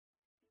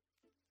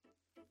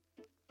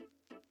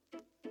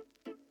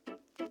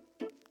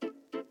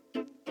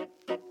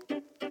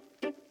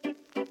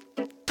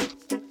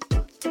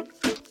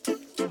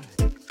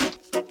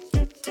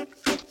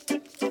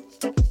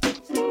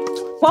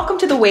Welcome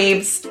to The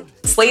Waves,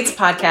 Slate's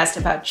podcast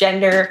about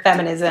gender,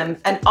 feminism,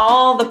 and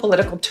all the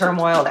political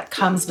turmoil that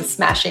comes with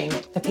smashing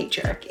the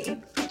patriarchy.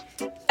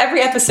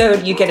 Every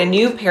episode, you get a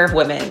new pair of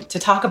women to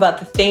talk about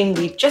the thing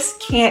we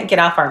just can't get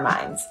off our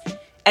minds.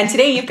 And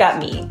today you've got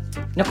me,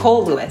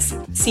 Nicole Lewis,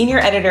 senior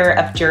editor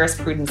of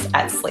jurisprudence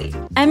at Slate.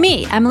 And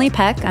me, Emily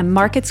Peck. I'm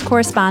markets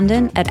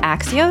correspondent at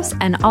Axios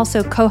and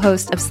also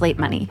co-host of Slate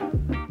Money.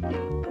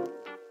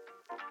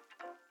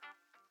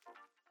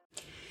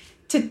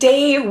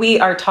 Today, we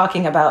are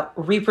talking about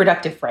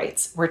reproductive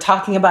rights. We're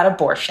talking about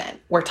abortion.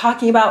 We're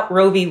talking about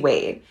Roe v.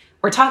 Wade.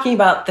 We're talking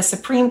about the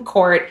Supreme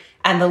Court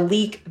and the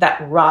leak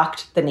that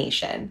rocked the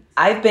nation.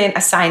 I've been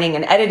assigning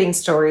and editing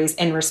stories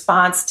in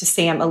response to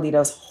Sam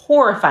Alito's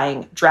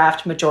horrifying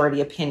draft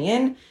majority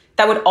opinion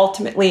that would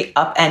ultimately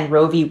upend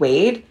Roe v.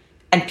 Wade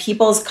and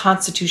people's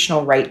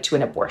constitutional right to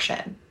an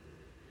abortion.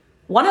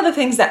 One of the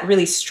things that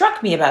really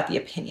struck me about the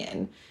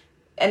opinion,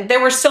 and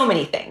there were so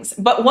many things,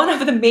 but one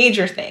of the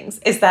major things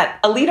is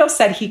that Alito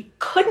said he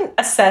couldn't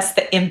assess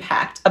the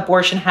impact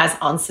abortion has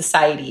on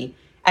society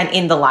and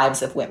in the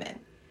lives of women.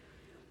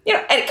 You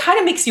know, and it kind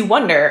of makes you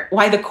wonder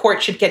why the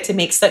court should get to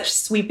make such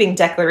sweeping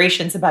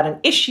declarations about an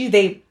issue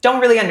they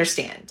don't really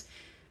understand.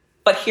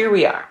 But here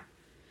we are.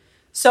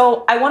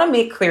 So I want to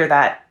make clear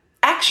that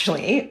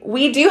actually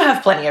we do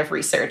have plenty of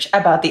research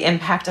about the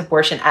impact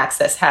abortion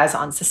access has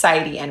on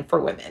society and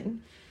for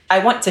women. I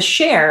want to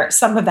share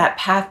some of that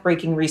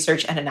path-breaking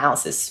research and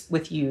analysis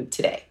with you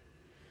today.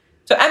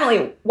 So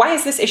Emily, why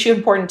is this issue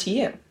important to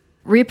you?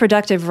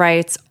 Reproductive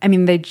rights,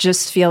 they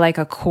just feel like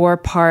a core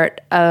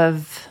part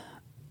of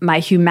my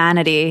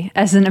humanity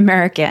as an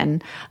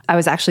American. I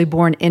was actually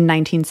born in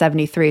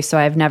 1973, so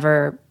I've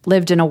never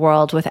lived in a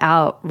world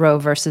without Roe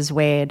versus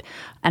Wade.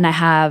 And I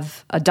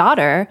have a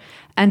daughter,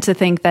 and to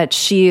think that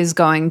she is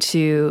going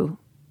to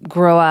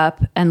grow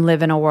up and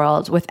live in a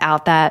world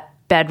without that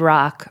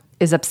bedrock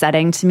is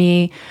upsetting to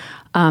me.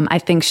 I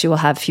think she will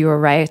have fewer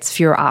rights,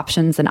 fewer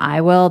options than I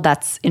will.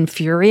 That's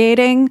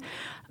infuriating.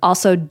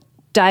 Also,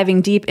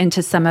 diving deep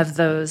into some of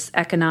those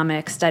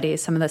economic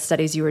studies, some of the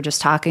studies you were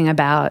just talking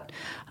about,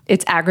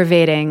 it's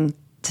aggravating,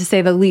 to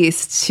say the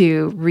least,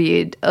 to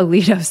read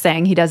Alito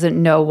saying he doesn't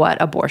know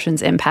what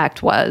abortion's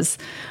impact was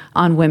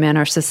on women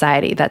or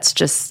society.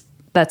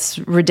 That's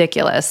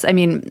ridiculous.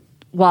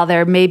 While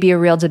there may be a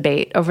real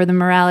debate over the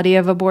morality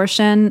of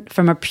abortion,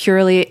 from a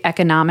purely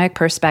economic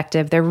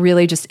perspective, there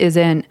really just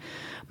isn't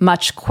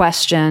much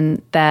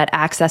question that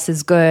access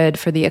is good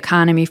for the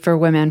economy, for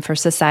women, for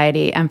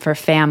society, and for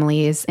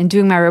families. In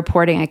doing my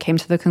reporting, I came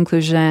to the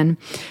conclusion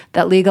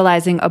that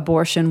legalizing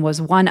abortion was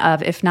one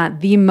of, if not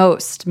the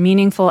most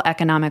meaningful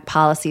economic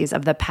policies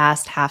of the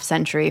past half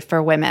century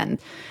for women.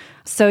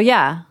 So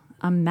yeah,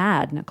 I'm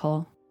mad,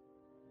 Nicole.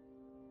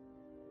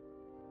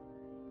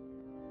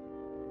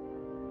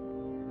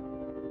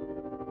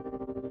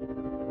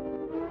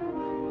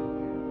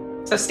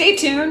 So stay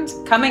tuned.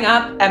 Coming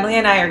up, Emily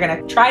and I are going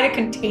to try to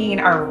contain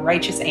our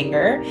righteous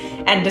anger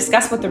and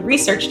discuss what the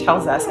research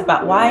tells us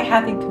about why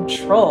having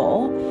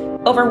control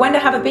over when to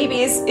have a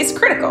baby is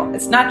critical.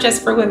 It's not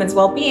just for women's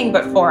well-being,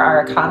 but for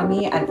our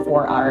economy and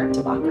for our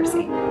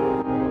democracy.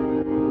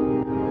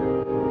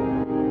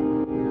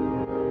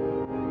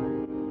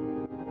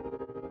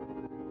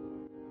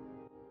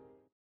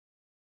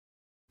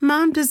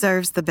 Mom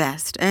deserves the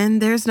best,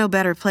 and there's no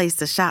better place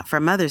to shop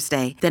for Mother's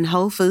Day than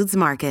Whole Foods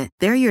Market.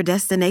 They're your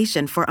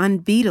destination for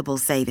unbeatable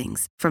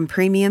savings, from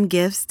premium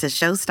gifts to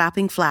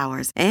show-stopping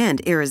flowers and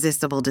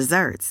irresistible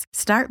desserts.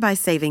 Start by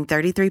saving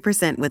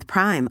 33% with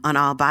Prime on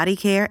all body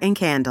care and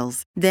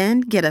candles.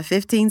 Then get a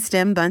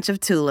 15-stem bunch of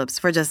tulips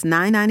for just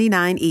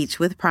 $9.99 each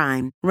with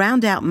Prime.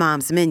 Round out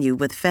Mom's menu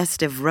with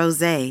festive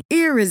rosé,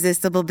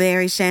 irresistible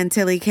berry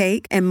chantilly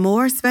cake, and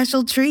more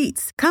special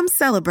treats. Come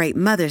celebrate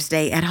Mother's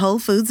Day at Whole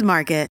Foods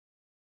Market.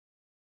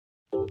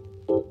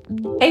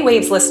 Hey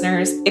Waves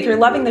listeners, if you're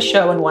loving the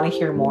show and want to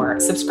hear more,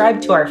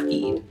 subscribe to our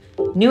feed.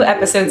 New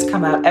episodes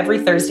come out every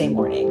Thursday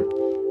morning.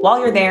 While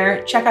you're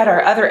there, check out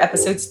our other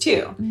episodes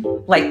too,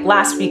 like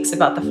last week's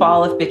about the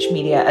fall of bitch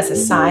media as a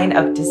sign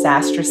of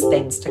disastrous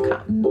things to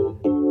come.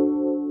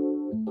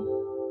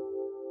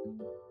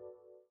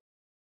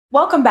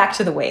 Welcome back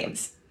to The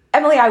Waves.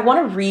 Emily, I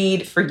want to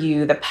read for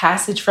you the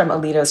passage from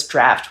Alito's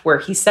draft where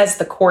he says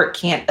the court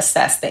can't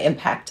assess the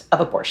impact of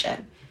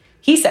abortion.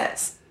 He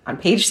says, on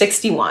page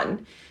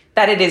 61,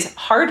 that it is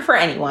hard for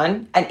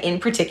anyone, and in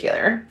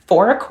particular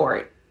for a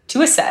court,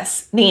 to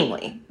assess,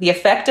 namely, the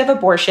effect of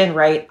abortion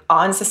right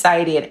on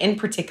society and in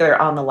particular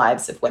on the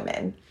lives of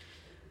women.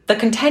 The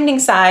contending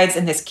sides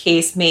in this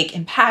case make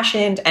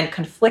impassioned and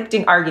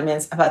conflicting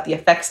arguments about the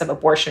effects of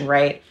abortion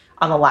right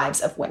on the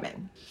lives of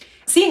women.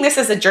 Seeing this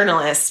as a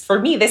journalist, for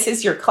me, this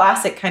is your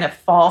classic kind of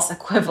false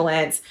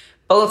equivalence,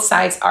 both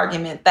sides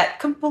argument that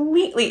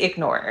completely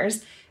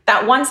ignores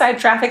that one side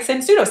traffics in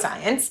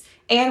pseudoscience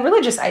and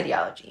religious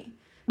ideology.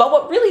 But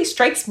what really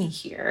strikes me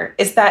here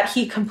is that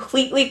he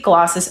completely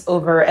glosses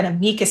over an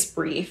amicus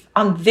brief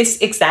on this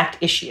exact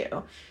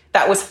issue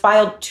that was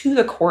filed to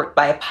the court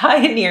by a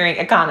pioneering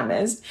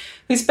economist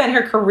who spent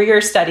her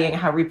career studying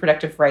how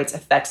reproductive rights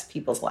affects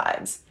people's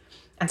lives.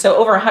 And so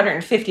over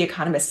 150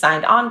 economists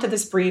signed on to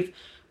this brief,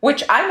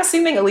 which I'm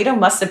assuming Alito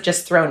must have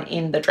just thrown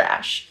in the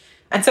trash.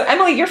 And so,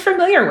 Emily, you're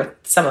familiar with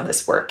some of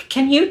this work.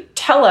 Can you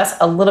tell us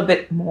a little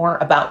bit more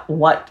about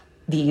what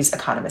these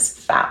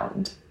economists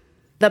found?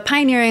 The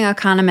pioneering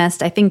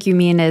economist, I think you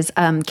mean, is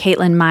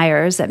Caitlin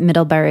Myers at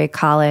Middlebury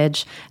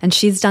College. And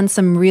she's done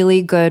some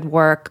really good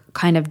work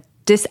kind of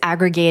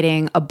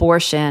disaggregating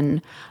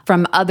abortion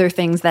from other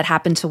things that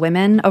happened to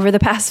women over the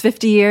past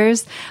 50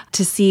 years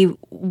to see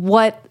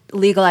what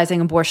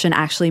legalizing abortion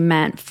actually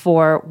meant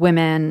for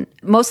women,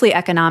 mostly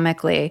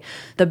economically.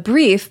 The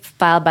brief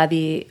filed by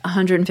the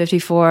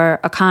 154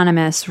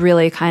 economists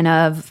really kind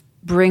of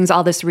brings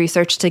all this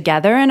research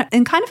together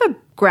in kind of a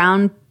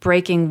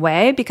groundbreaking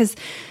way, because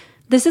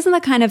this isn't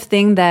the kind of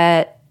thing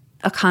that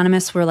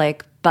economists were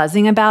like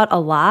buzzing about a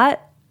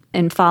lot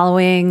in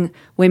following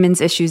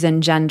women's issues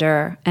in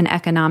gender and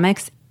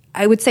economics.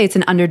 I would say it's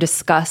an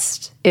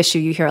under-discussed issue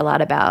you hear a lot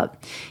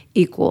about.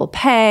 Equal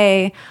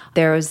pay.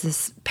 There was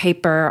this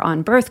paper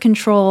on birth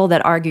control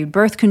that argued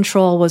birth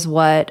control was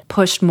what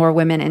pushed more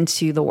women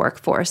into the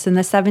workforce in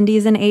the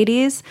 70s and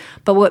 80s.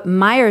 But what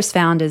Myers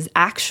found is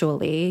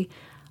actually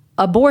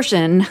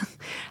abortion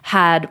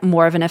had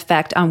more of an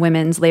effect on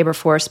women's labor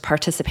force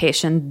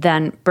participation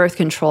than birth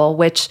control,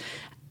 which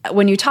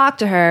when you talk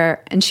to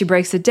her and she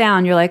breaks it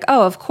down, you're like,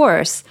 oh, of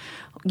course.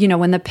 You know,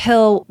 when the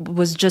pill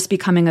was just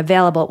becoming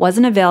available, it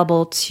wasn't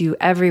available to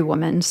every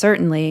woman,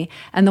 certainly.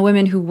 And the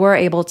women who were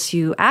able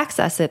to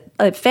access it,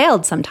 it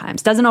failed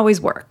sometimes, doesn't always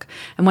work.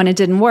 And when it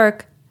didn't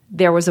work,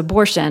 there was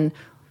abortion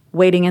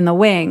waiting in the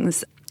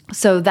wings.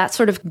 So that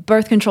sort of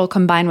birth control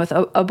combined with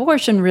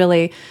abortion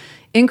really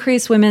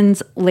increased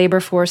women's labor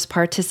force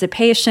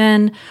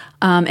participation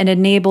and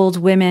enabled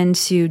women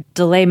to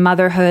delay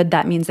motherhood.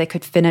 That means they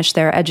could finish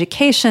their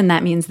education.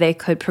 That means they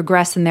could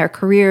progress in their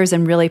careers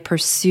and really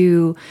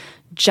pursue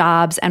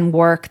jobs and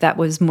work that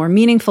was more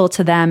meaningful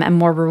to them and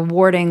more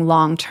rewarding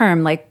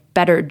long-term, like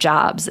better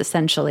jobs,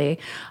 essentially.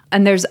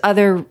 And there's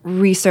other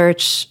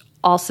research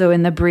also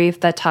in the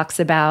brief that talks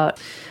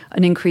about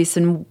an increase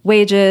in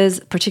wages,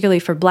 particularly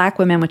for Black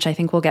women, which I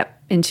think we'll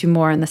get into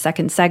more in the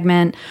second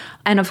segment.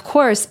 And of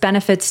course,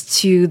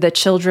 benefits to the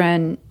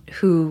children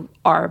who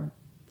are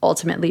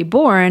ultimately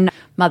born.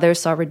 Mothers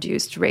saw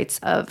reduced rates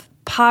of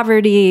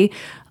poverty,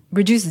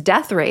 reduced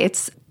death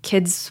rates.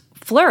 Kids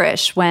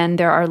flourish when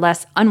there are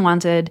less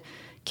unwanted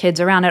kids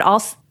around. It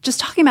all, just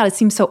talking about it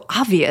seems so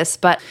obvious,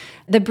 but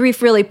the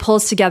brief really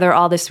pulls together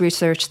all this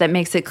research that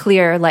makes it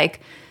clear, like,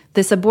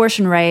 this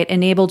abortion right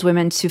enabled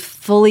women to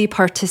fully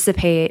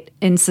participate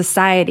in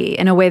society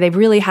in a way they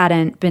really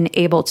hadn't been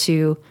able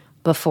to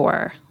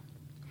before.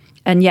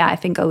 And yeah, I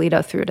think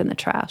Alito threw it in the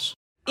trash.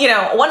 You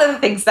know, one of the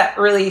things that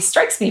really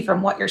strikes me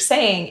from what you're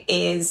saying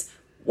is,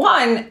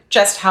 one,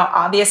 just how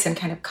obvious and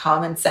kind of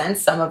common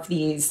sense some of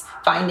these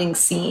findings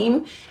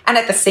seem. And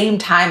at the same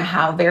time,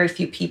 how very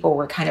few people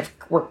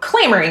were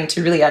clamoring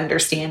to really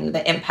understand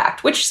the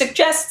impact, which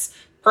suggests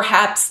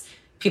perhaps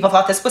people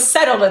thought this was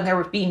settled and there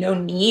would be no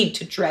need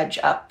to dredge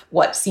up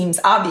what seems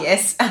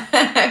obvious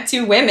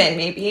to women,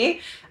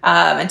 maybe,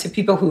 and to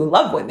people who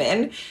love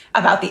women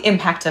about the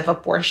impact of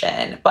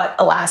abortion. But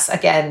alas,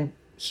 again,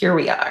 here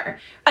we are.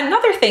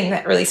 Another thing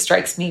that really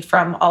strikes me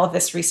from all of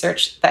this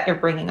research that you're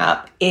bringing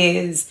up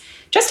is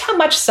just how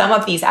much some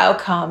of these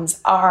outcomes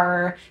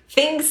are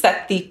things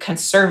that the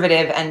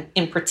conservative and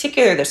in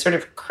particular the sort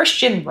of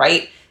Christian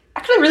right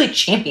actually really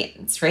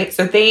champions, right?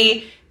 So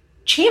they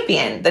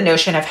champion the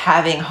notion of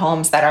having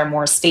homes that are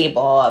more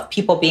stable, of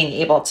people being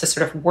able to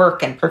sort of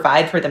work and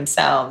provide for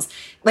themselves.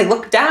 They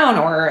look down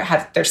or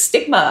have their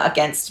stigma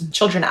against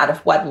children out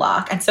of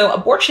wedlock. And so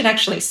abortion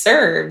actually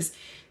serves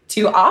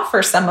to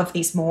offer some of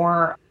these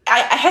more, I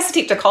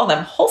hesitate to call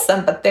them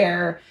wholesome, but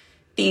they're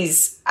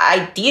these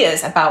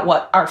ideas about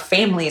what our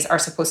families are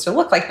supposed to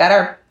look like that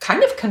are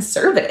kind of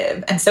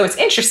conservative. And so it's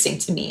interesting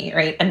to me,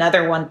 right?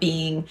 Another one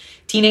being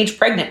teenage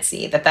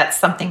pregnancy, that's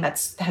something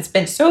has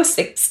been so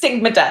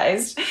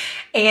stigmatized.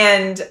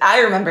 And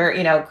I remember,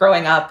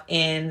 growing up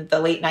in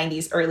the late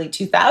 90s, early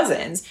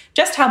 2000s,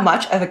 just how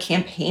much of a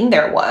campaign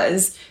there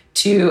was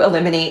to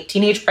eliminate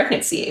teenage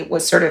pregnancy. It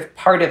was sort of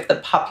part of the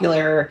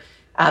popular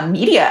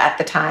media at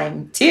the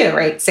time too,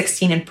 right?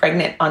 16 and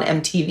Pregnant on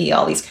MTV,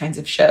 all these kinds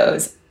of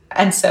shows.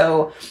 And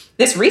so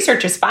this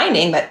research is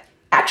finding that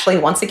actually,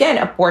 once again,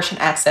 abortion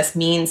access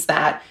means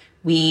that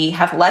we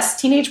have less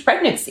teenage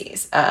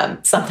pregnancies,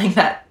 something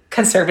that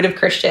conservative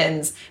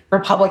Christians,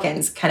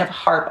 Republicans kind of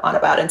harp on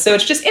about. And so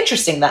it's just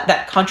interesting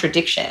that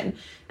contradiction,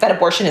 that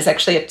abortion is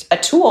actually a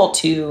tool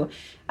to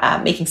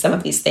making some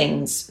of these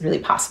things really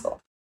possible.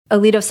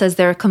 Alito says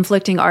there are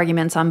conflicting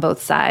arguments on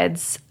both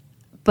sides,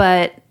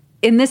 but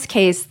in this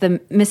case, the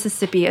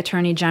Mississippi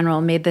Attorney General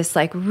made this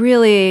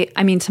really,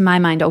 to my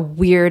mind, a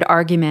weird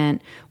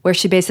argument where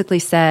she basically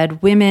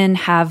said women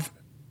have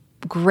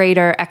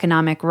greater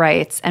economic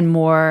rights and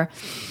more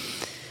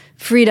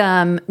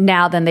freedom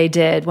now than they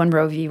did when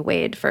Roe v.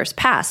 Wade first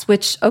passed,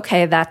 which,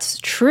 okay, that's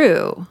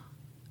true,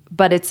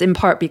 but it's in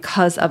part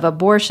because of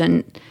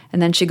abortion. And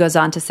then she goes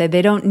on to say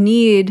they don't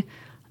need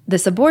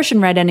this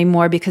abortion right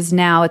anymore because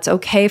now it's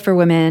okay for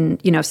women,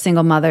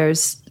 single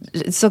mothers,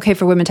 it's okay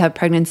for women to have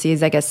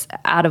pregnancies, I guess,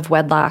 out of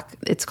wedlock,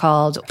 it's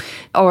called,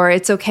 or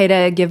it's okay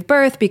to give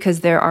birth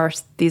because there are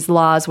these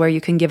laws where you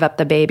can give up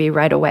the baby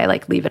right away,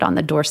 like leave it on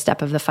the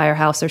doorstep of the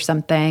firehouse or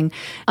something.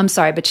 I'm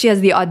sorry, but she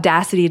has the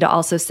audacity to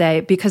also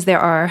say, because there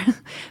are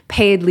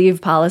paid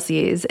leave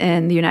policies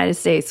in the United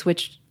States,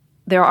 which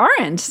there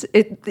aren't.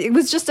 It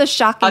was just a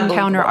shocking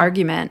counter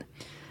argument.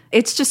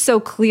 It's just so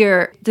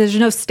clear. There's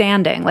no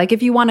standing. Like,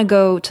 if you want to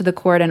go to the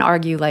court and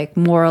argue, like,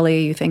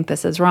 morally you think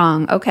this is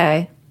wrong,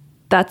 okay,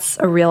 that's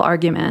a real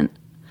argument.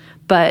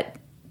 But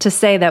to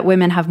say that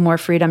women have more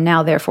freedom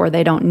now, therefore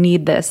they don't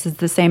need this, is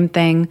the same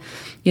thing,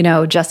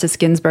 Justice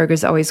Ginsburg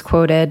is always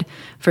quoted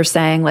for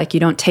saying, like, you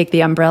don't take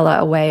the umbrella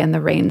away in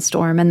the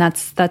rainstorm. And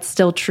that's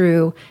still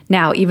true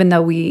now, even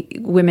though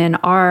women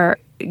are,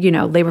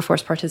 labor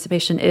force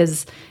participation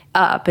is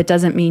up. It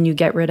doesn't mean you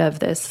get rid of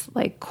this,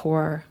 like,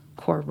 core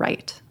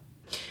right.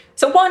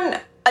 So one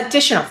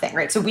additional thing,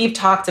 right? So we've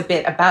talked a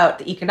bit about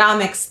the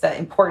economics, the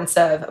importance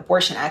of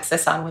abortion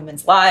access on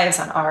women's lives,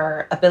 on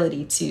our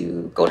ability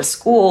to go to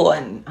school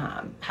and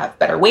have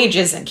better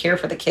wages and care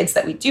for the kids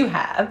that we do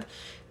have.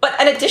 But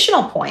an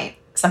additional point,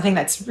 something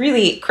that's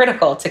really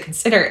critical to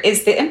consider,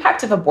 is the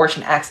impact of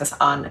abortion access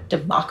on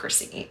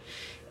democracy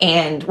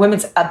and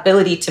women's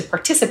ability to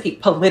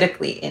participate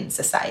politically in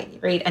society,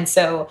 right? And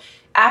so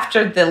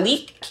after the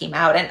leak came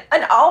out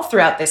and all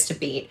throughout this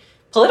debate,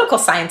 political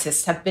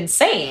scientists have been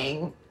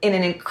saying in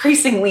an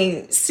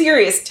increasingly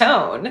serious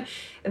tone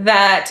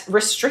that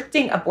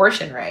restricting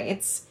abortion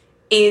rights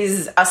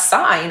is a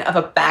sign of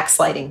a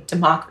backsliding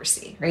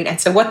democracy, right? And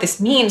so what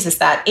this means is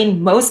that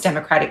in most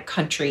democratic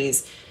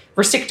countries,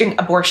 restricting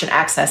abortion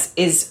access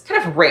is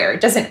kind of rare.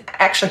 It doesn't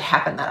actually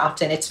happen that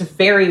often. It's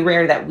very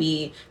rare that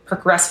we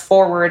progress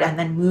forward and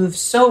then move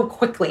so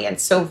quickly and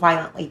so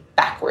violently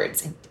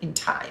backwards in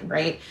time,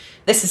 right?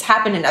 This has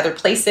happened in other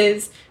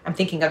places. I'm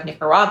thinking of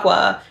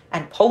Nicaragua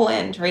and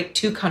Poland, right?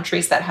 2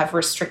 countries that have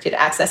restricted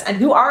access and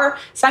who are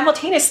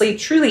simultaneously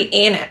truly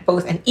in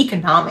both an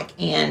economic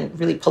and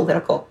really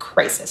political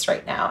crisis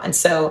right now. And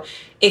so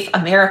if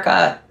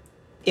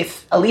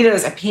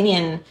Alito's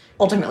opinion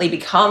ultimately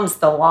becomes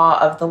the law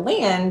of the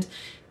land,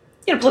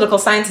 political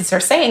scientists are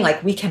saying,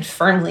 like, we can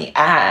firmly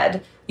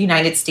add the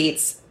United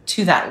States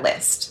to that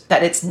list,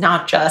 that it's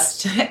not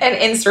just an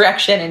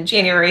insurrection in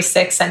January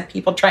 6th and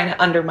people trying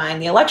to undermine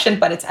the election,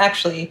 but it's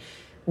actually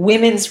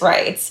women's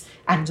rights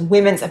and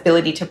women's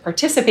ability to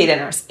participate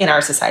in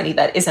our society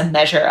that is a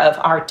measure of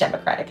our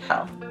democratic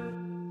health.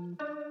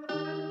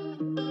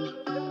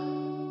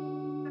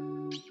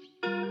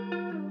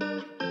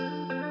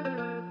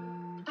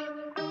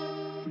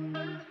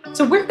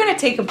 So we're going to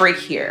take a break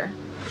here.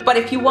 But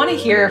if you want to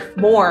hear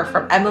more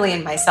from Emily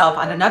and myself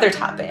on another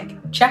topic,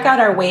 check out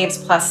our Waves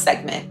Plus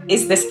segment,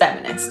 Is This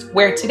Feminist?,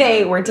 where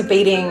today we're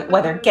debating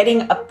whether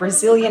getting a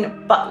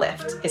Brazilian butt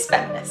lift is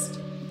feminist.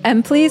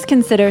 And please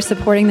consider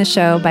supporting the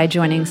show by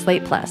joining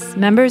Slate Plus.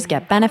 Members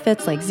get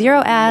benefits like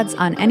 0 ads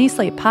on any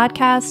Slate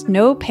podcast,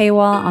 no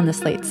paywall on the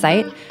Slate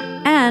site,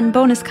 and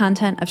bonus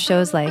content of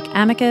shows like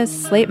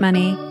Amicus, Slate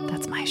Money,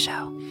 that's my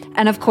show,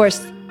 and of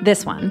course,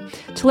 this one.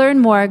 To learn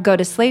more, go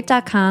to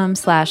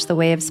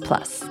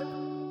slate.com/thewavesplus.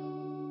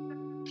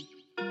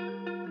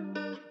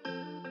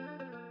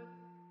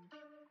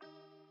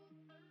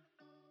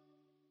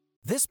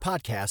 This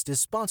podcast is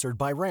sponsored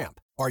by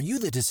Ramp. Are you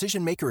the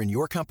decision maker in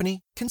your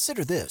company?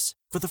 Consider this.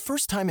 For the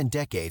first time in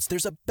decades,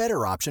 there's a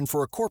better option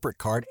for a corporate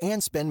card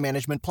and spend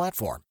management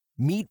platform.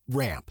 Meet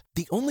Ramp,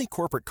 the only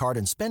corporate card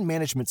and spend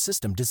management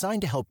system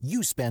designed to help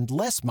you spend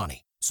less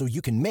money so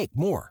you can make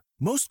more.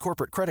 Most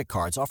corporate credit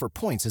cards offer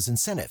points as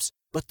incentives,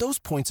 but those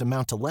points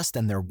amount to less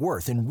than their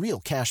worth in real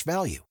cash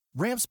value.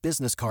 Ramp's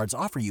business cards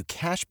offer you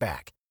cash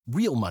back,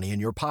 real money in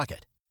your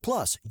pocket.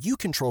 Plus, you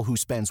control who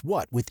spends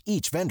what with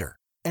each vendor.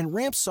 And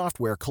Ramp's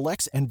software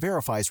collects and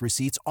verifies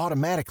receipts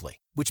automatically,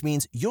 which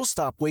means you'll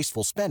stop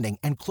wasteful spending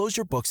and close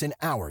your books in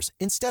hours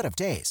instead of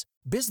days.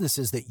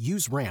 Businesses that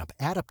use Ramp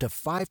add up to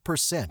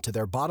 5% to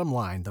their bottom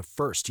line the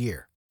first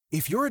year.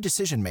 If you're a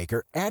decision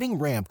maker, adding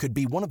Ramp could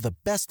be one of the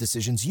best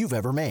decisions you've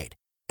ever made.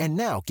 And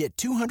now get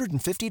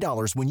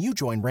 $250 when you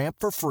join Ramp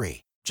for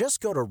free.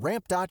 Just go to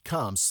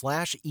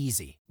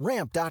ramp.com/easy.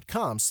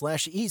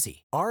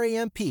 Ramp.com/easy.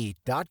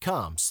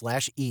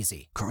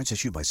 RAMP.com/easy. Cards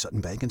issued by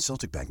Sutton Bank and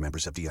Celtic Bank,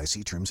 members of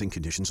FDIC. Terms and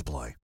conditions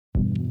apply.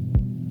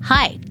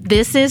 Hi,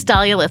 this is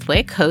Dahlia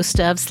Lithwick, host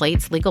of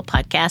Slate's legal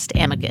podcast,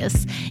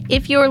 Amicus.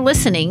 If you're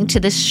listening to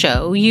this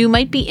show, you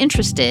might be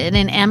interested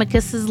in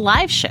Amicus's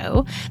live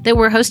show that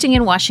we're hosting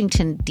in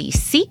Washington,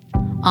 D.C.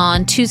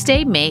 on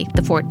Tuesday, May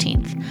the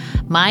 14th.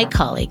 My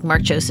colleague,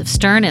 Mark Joseph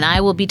Stern, and I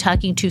will be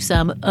talking to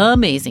some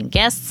amazing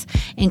guests,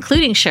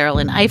 including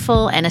Sherrilyn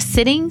Ifill and a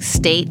sitting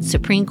state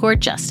Supreme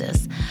Court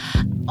justice,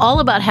 all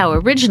about how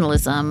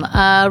originalism,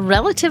 a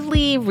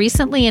relatively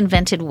recently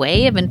invented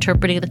way of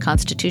interpreting the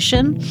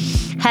Constitution,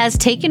 has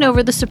taken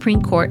over the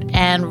Supreme Court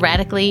and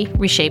radically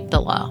reshaped the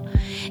law.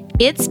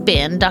 It's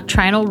been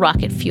doctrinal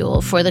rocket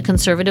fuel for the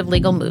conservative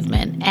legal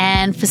movement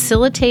and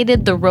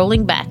facilitated the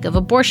rolling back of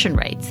abortion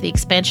rights, the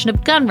expansion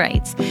of gun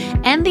rights,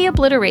 and the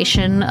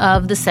obliteration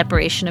of the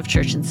separation of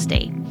church and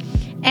state.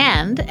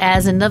 And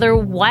as another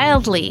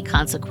wildly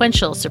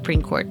consequential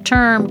Supreme Court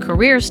term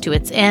careers to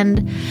its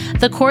end,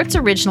 the court's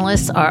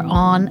originalists are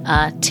on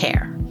a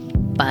tear.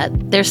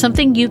 But there's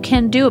something you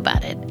can do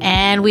about it,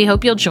 and we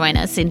hope you'll join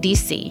us in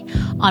D.C.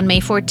 on May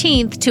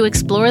 14th to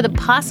explore the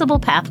possible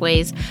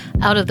pathways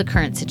out of the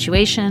current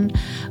situation.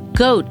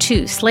 Go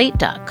to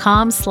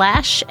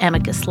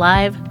slate.com/Amicus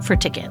Live for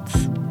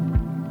tickets.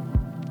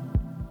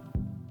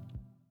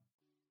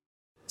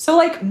 So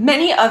like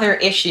many other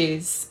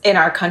issues in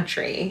our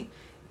country,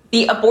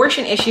 the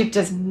abortion issue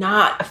does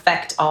not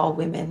affect all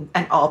women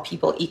and all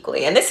people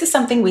equally. And this is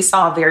something we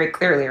saw very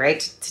clearly, right?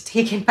 To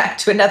take it back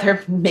to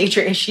another major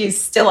issue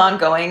still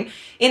ongoing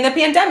in the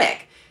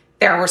pandemic.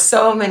 There were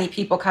so many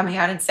people coming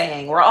out and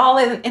saying, we're all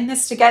in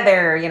this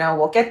together,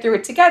 we'll get through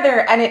it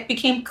together. And it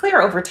became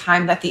clear over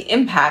time that the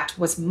impact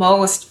was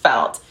most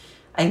felt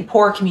in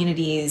poor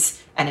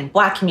communities and in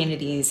Black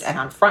communities and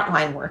on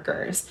frontline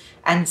workers.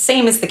 And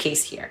same is the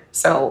case here.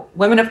 So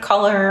women of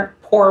color,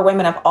 poor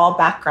women of all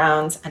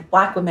backgrounds, and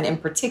Black women in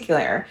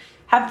particular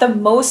have the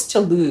most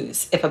to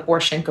lose if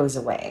abortion goes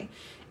away.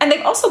 And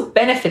they've also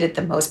benefited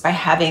the most by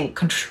having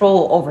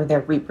control over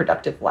their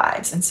reproductive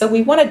lives. And so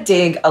we want to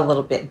dig a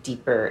little bit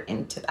deeper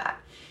into that.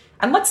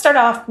 And let's start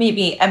off,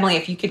 maybe, Emily,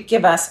 if you could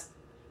give us,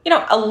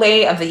 a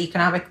lay of the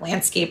economic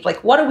landscape.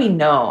 Like, what do we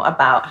know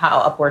about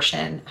how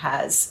abortion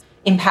has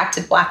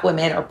impacted Black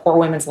women or poor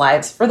women's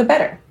lives for the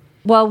better?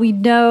 Well, we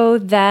know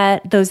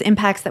that those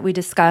impacts that we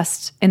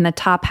discussed in the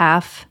top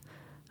half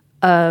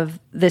of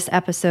this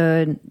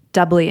episode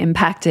doubly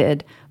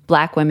impacted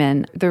Black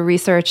women. The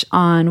research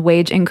on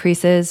wage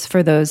increases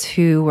for those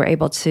who were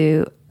able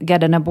to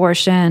get an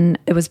abortion,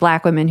 it was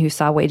Black women who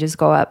saw wages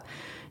go up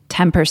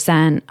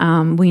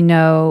 10%. We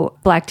know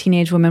Black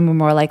teenage women were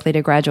more likely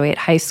to graduate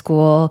high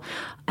school.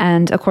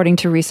 And according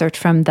to research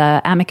from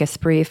the Amicus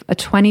brief, a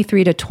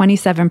 23 to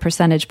 27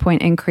 percentage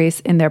point increase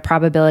in their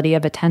probability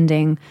of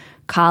attending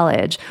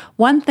college.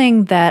 One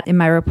thing that in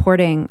my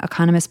reporting,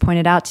 economists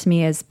pointed out to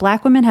me is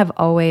Black women have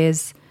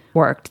always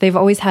worked. They've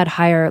always had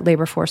higher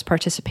labor force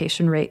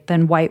participation rate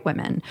than white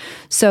women.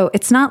 So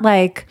it's not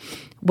like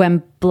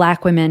when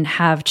Black women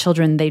have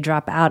children, they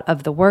drop out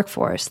of the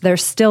workforce. They're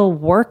still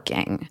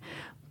working.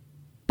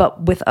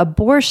 But with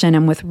abortion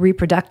and with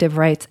reproductive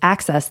rights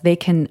access, they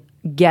can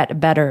get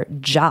better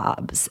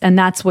jobs. And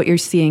that's what you're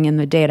seeing in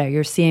the data.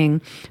 You're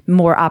seeing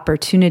more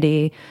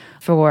opportunity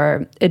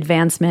for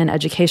advancement,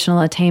 educational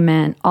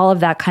attainment, all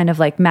of that kind of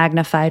like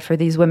magnified for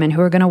these women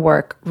who are going to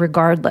work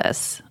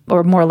regardless,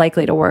 or more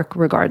likely to work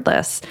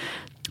regardless.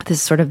 This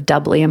is sort of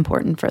doubly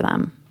important for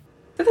them.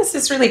 But this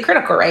is really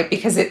critical, right?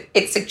 Because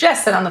it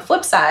suggests that on the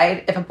flip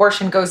side, if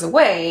abortion goes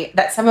away,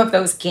 that some of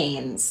those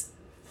gains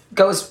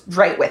goes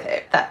right with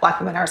it, that Black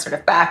women are sort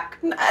of back,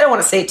 I don't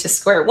want to say to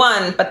square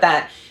one, but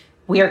that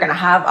we are going to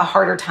have a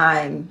harder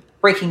time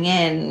breaking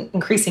in,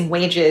 increasing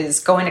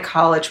wages, going to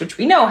college, which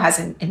we know has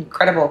an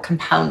incredible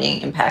compounding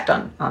impact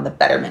on the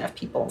betterment of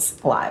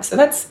people's lives. So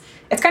it's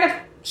kind of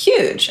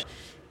huge.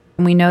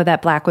 We know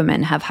that Black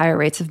women have higher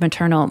rates of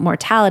maternal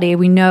mortality.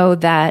 We know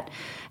that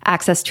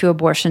access to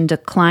abortion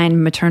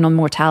declined maternal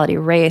mortality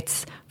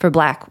rates for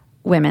Black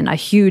women, a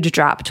huge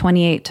drop,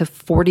 28 to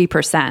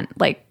 40%,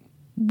 like,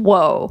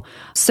 whoa.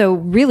 So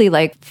really,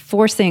 like,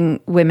 forcing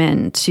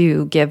women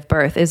to give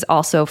birth is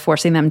also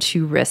forcing them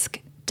to risk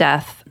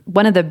death.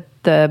 One of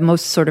the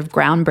most sort of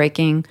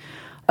groundbreaking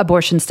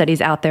abortion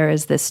studies out there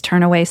is this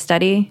Turnaway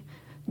study,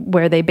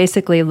 where they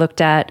basically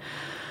looked at,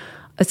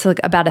 it's like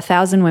about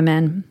 1,000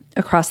 women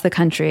across the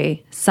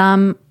country.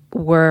 Some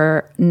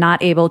were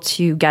not able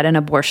to get an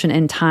abortion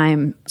in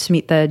time to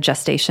meet the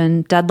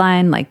gestation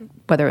deadline, like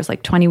whether it was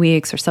like 20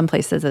 weeks or some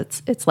places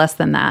it's less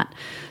than that.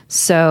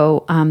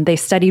 So they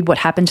studied what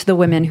happened to the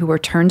women who were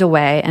turned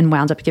away and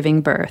wound up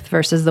giving birth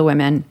versus the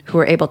women who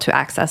were able to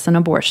access an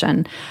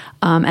abortion.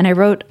 And I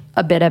wrote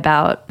a bit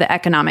about the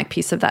economic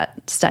piece of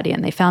that study,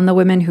 and they found the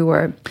women who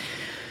were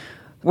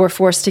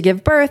forced to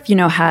give birth,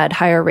 had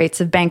higher rates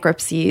of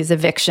bankruptcies,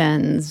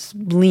 evictions,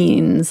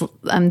 liens.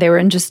 They were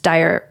in just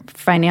dire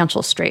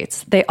financial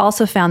straits. They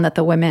also found that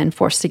the women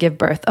forced to give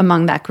birth,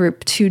 among that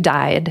group, 2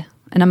 died.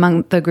 And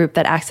among the group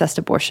that accessed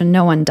abortion,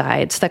 no one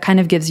died. So that kind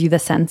of gives you the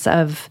sense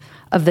of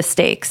the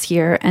stakes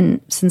here.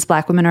 And since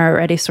Black women are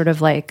already sort of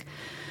like,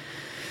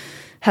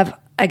 have,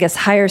 I guess,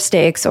 higher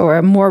stakes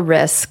or more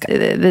risk,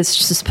 this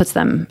just puts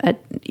them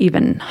at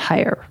even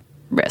higher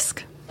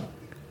risk.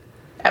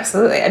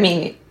 Absolutely. I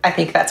mean, I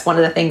think that's one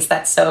of the things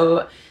that's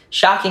so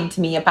shocking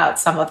to me about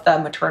some of the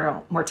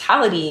maternal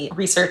mortality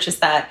research is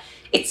that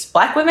it's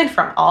Black women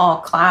from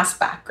all class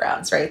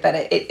backgrounds, right?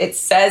 That it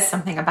says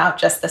something about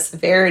just the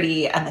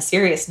severity and the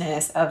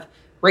seriousness of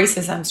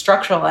racism,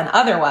 structural and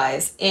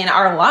otherwise, in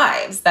our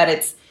lives.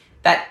 That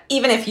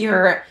even if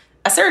you're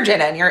a surgeon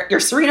and you're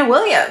Serena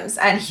Williams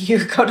and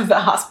you go to the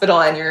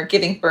hospital and you're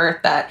giving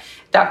birth, that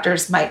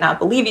doctors might not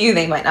believe you.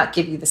 They might not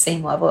give you the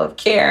same level of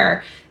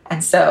care.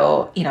 And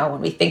so,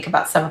 when we think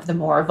about some of the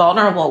more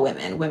vulnerable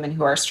women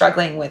who are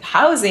struggling with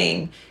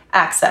housing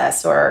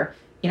access or,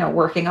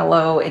 working a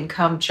low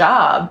income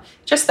job,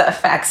 just the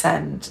effects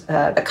and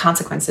the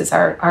consequences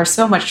are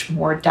so much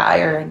more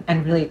dire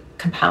and really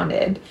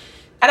compounded.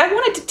 And I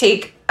wanted to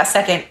take a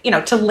second,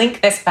 to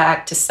link this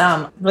back to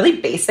some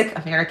really basic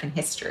American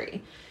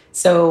history.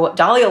 So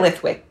Dahlia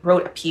Lithwick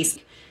wrote a piece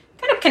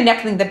kind of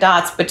connecting the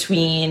dots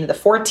between the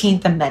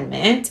 14th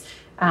Amendment,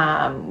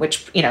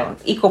 which,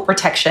 equal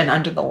protection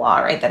under the law,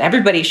 right? That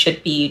everybody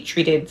should be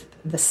treated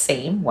the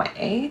same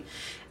way.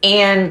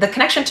 And the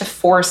connection to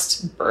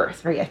forced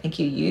birth, right? I think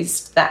you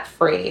used that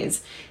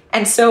phrase.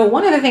 And so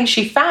one of the things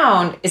she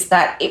found is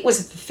that it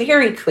was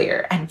very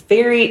clear and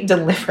very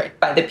deliberate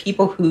by the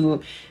people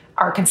who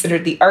are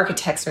considered the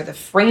architects or the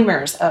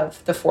framers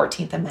of the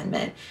 14th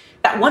Amendment,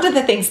 that one of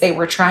the things they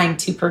were trying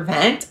to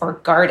prevent or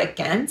guard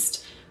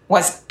against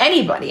was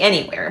anybody,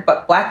 anywhere,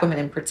 but Black women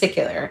in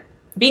particular,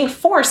 being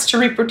forced to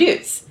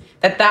reproduce.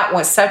 That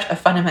was such a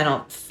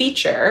fundamental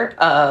feature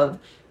of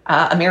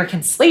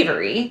American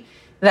slavery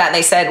that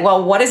they said,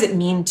 well, what does it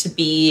mean to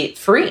be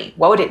free?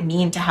 What would it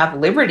mean to have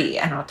liberty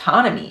and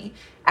autonomy?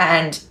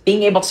 And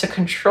being able to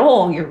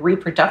control your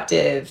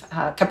reproductive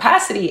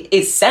capacity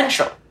is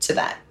central to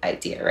that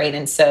idea, right?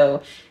 And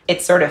so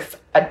it's sort of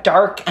a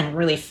dark and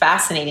really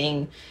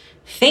fascinating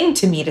thing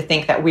to me to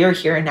think that we're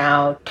here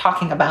now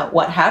talking about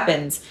what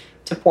happens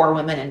to poor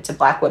women and to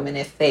Black women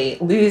if they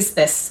lose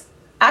this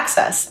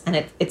access.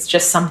 And it's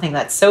just something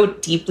that's so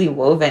deeply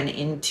woven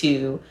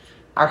into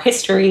our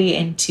history,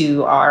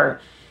 into our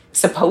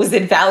supposed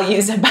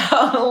values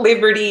about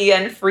liberty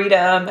and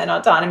freedom and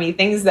autonomy,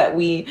 things that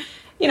we,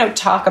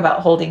 talk about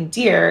holding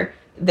dear.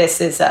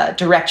 This is a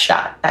direct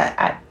shot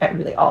at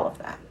really all of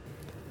that.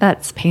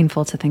 That's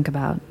painful to think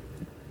about.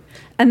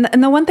 And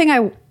the one thing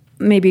I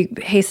maybe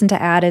hasten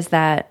to add is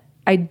that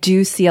I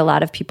do see a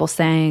lot of people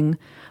saying,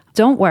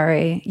 don't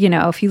worry,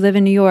 if you live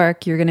in New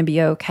York, you're going to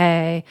be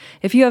okay.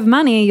 If you have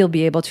money, you'll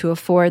be able to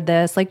afford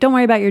this. Like, don't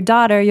worry about your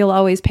daughter. You'll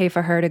always pay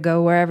for her to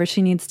go wherever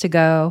she needs to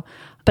go.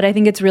 But I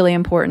think it's really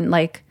important.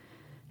 Like,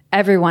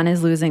 everyone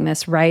is losing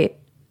this right.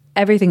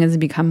 Everything has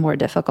become more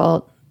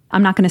difficult.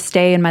 I'm not going to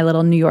stay in my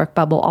little New York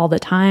bubble all the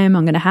time.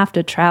 I'm going to have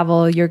to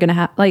travel. You're going to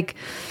have,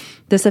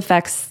 this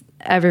affects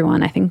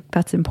everyone. I think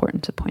that's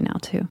important to point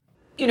out too.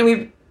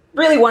 We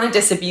really want to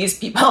disabuse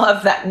people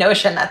of that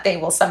notion that they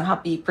will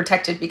somehow be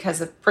protected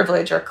because of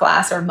privilege or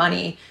class or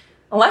money.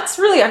 Let's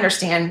really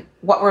understand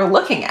what we're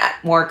looking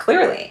at more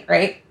clearly,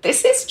 right?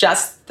 This is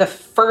just the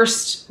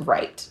first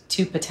right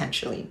to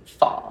potentially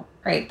fall,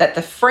 right? That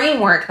the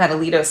framework that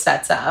Alito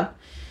sets up,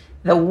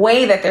 the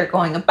way that they're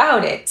going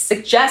about it,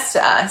 suggests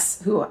to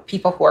us,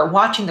 people who are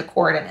watching the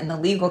court and in the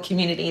legal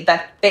community,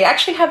 that they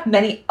actually have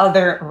many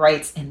other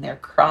rights in their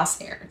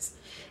crosshairs.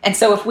 And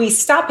so if we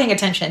stop paying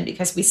attention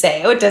because we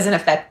say, it doesn't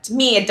affect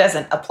me, it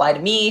doesn't apply to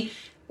me,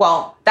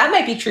 well, that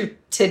might be true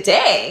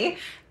today,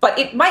 but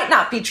it might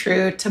not be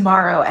true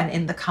tomorrow and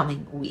in the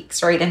coming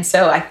weeks, right? And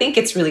so I think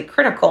it's really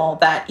critical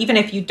that even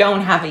if you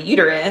don't have a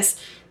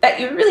uterus, that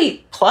you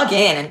really plug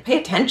in and pay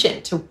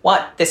attention to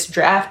what this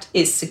draft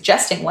is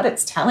suggesting, what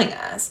it's telling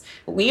us.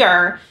 We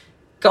are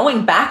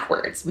going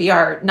backwards. We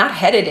are not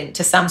headed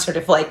into some sort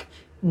of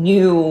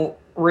new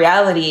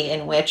reality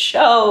in which,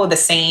 the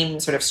same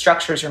sort of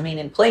structures remain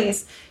in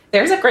place.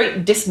 There's a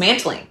great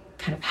dismantling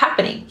kind of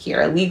happening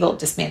here, a legal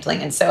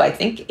dismantling. And so I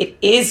think it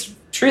is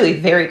truly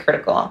very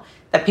critical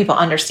that people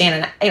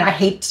understand. And I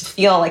hate to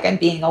feel like I'm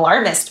being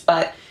alarmist,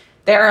 but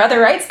there are other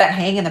rights that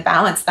hang in the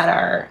balance that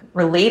are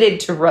related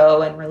to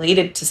Roe and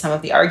related to some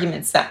of the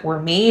arguments that were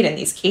made in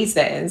these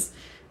cases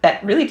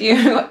that really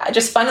do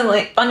just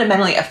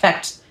fundamentally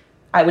affect,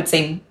 I would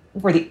say,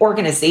 more the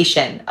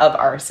organization of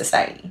our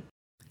society.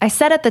 I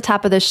said at the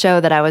top of the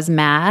show that I was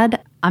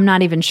mad. I'm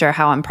not even sure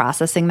how I'm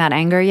processing that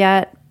anger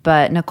yet.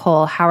 But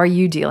Nicole, how are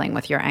you dealing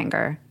with your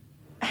anger?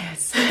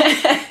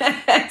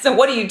 So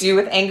what do you do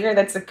with anger?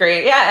 That's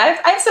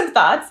I have some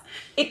thoughts.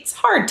 It's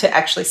hard to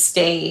actually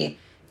stay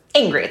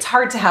angry. It's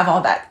hard to have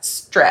all that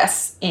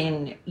stress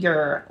in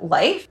your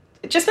life.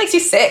 It just makes you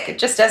sick. It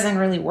just doesn't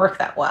really work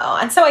that well.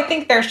 And so I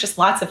think there's just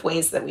lots of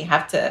ways that we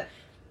have to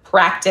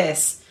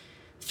practice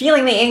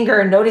feeling the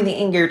anger, noting the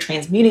anger,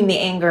 transmuting the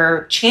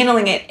anger,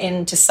 channeling it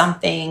into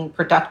something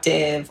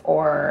productive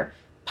or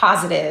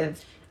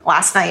positive.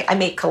 Last night I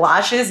made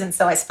collages, and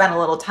so I spent a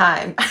little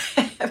time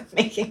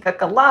making a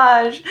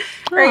collage.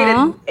 Right?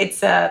 And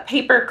it's a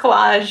paper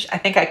collage. I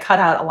think I cut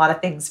out a lot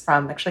of things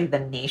from actually The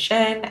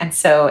Nation, and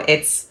so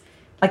it's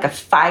like a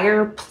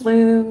fire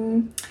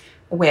plume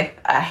with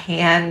a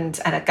hand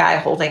and a guy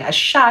holding a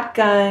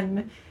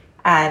shotgun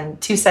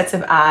and two sets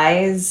of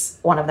eyes.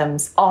 One of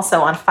them's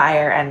also on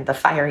fire, and the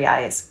fiery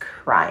eye is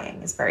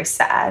crying. It's very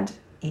sad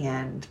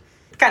and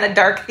kind of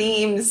dark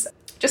themes.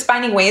 Just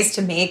finding ways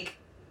to make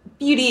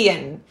beauty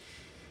and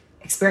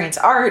experience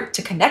art,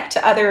 to connect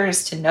to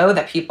others, to know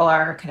that people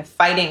are kind of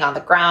fighting on the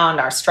ground,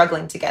 are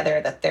struggling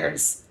together, that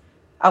there's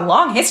a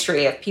long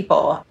history of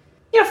people,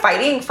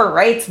 fighting for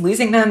rights,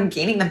 losing them,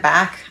 gaining them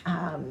back.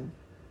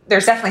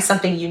 There's definitely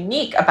something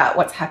unique about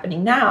what's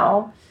happening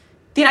now.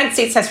 the United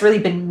States has really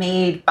been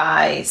made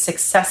by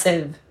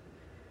successive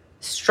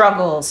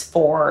struggles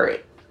for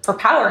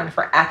power and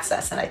for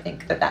access, and I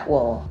think that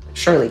will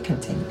surely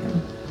continue.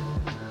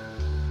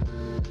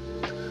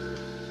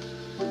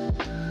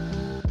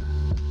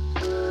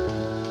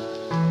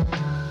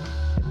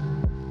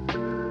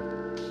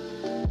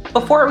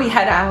 Before we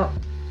head out,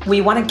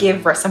 we want to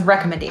give some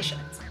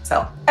recommendations.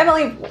 So,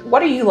 Emily,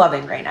 what are you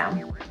loving right now?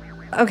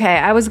 Okay,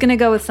 I was going to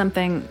go with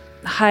something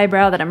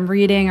highbrow that I'm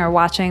reading or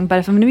watching, but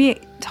if I'm going to be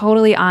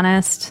totally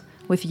honest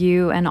with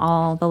you and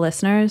all the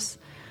listeners,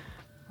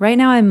 right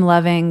now I'm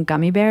loving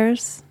gummy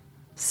bears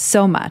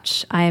so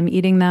much. I am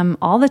eating them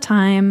all the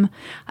time.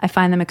 I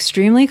find them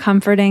extremely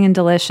comforting and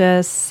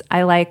delicious.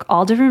 I like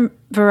all different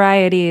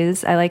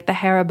varieties. I like the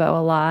Haribo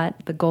a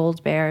lot, the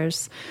gold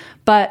bears,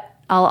 but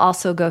I'll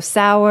also go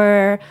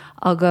sour.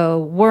 I'll go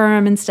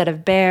worm instead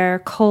of bear,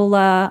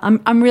 cola.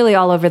 I'm really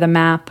all over the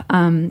map.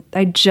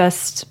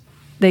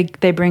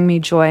 They bring me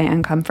joy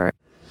and comfort.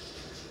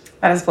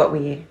 That is what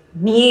we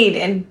need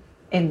in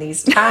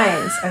these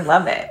times. I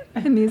love it.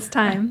 In these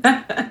times.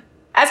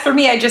 As for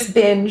me, I just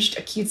binged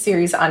a cute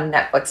series on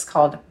Netflix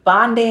called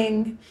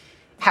Bonding.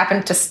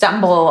 Happened to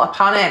stumble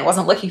upon it and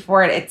wasn't looking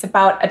for it. It's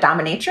about a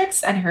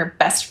dominatrix and her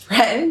best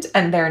friend,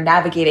 and they're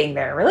navigating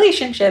their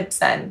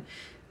relationships and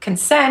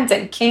consent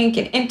and kink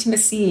and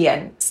intimacy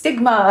and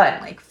stigma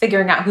and like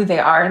figuring out who they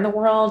are in the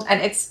world.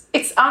 And it's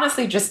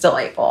honestly just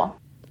delightful.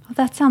 Oh,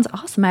 that sounds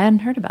awesome. I hadn't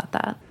heard about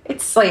that.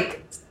 It's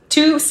like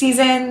 2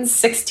 seasons,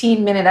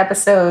 16-minute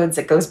episodes.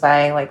 It goes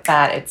by like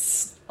that.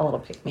 It's a little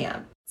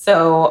pick-me-up.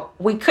 So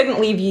we couldn't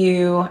leave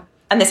you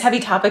on this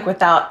heavy topic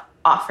without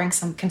offering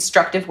some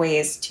constructive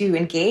ways to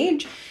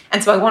engage.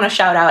 And so I want to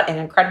shout out an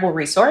incredible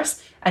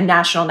resource, a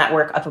national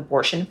network of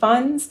abortion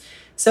funds.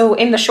 So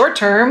in the short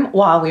term,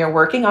 while we are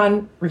working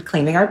on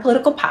reclaiming our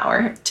political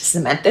power to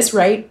cement this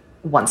right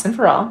once and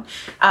for all,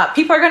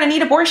 people are going to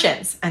need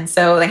abortions. And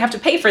so they have to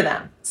pay for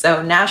them.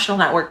 So National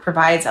Network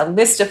provides a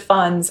list of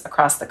funds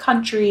across the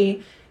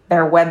country.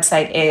 Their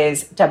website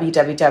is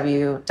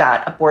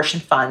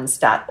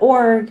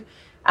www.abortionfunds.org.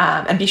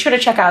 And be sure to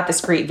check out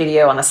this great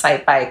video on the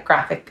site by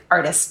graphic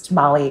artist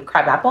Molly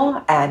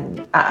Crabapple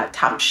and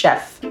Top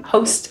Chef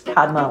host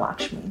Padma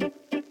Lakshmi.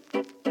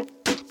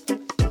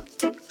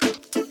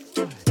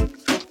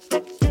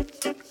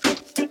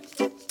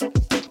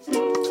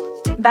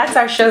 That's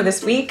our show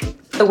this week.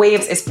 The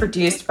Waves is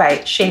produced by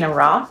Shayna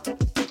Raw.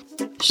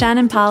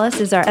 Shannon Paulus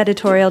is our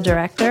editorial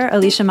director.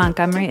 Alicia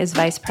Montgomery is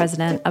vice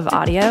president of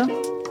audio.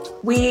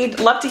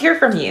 We'd love to hear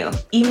from you.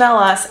 Email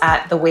us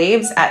at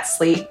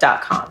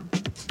thewaves@slate.com.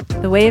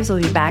 The Waves will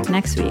be back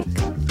next week.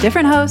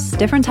 Different hosts,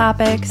 different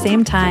topic,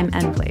 same time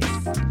and place.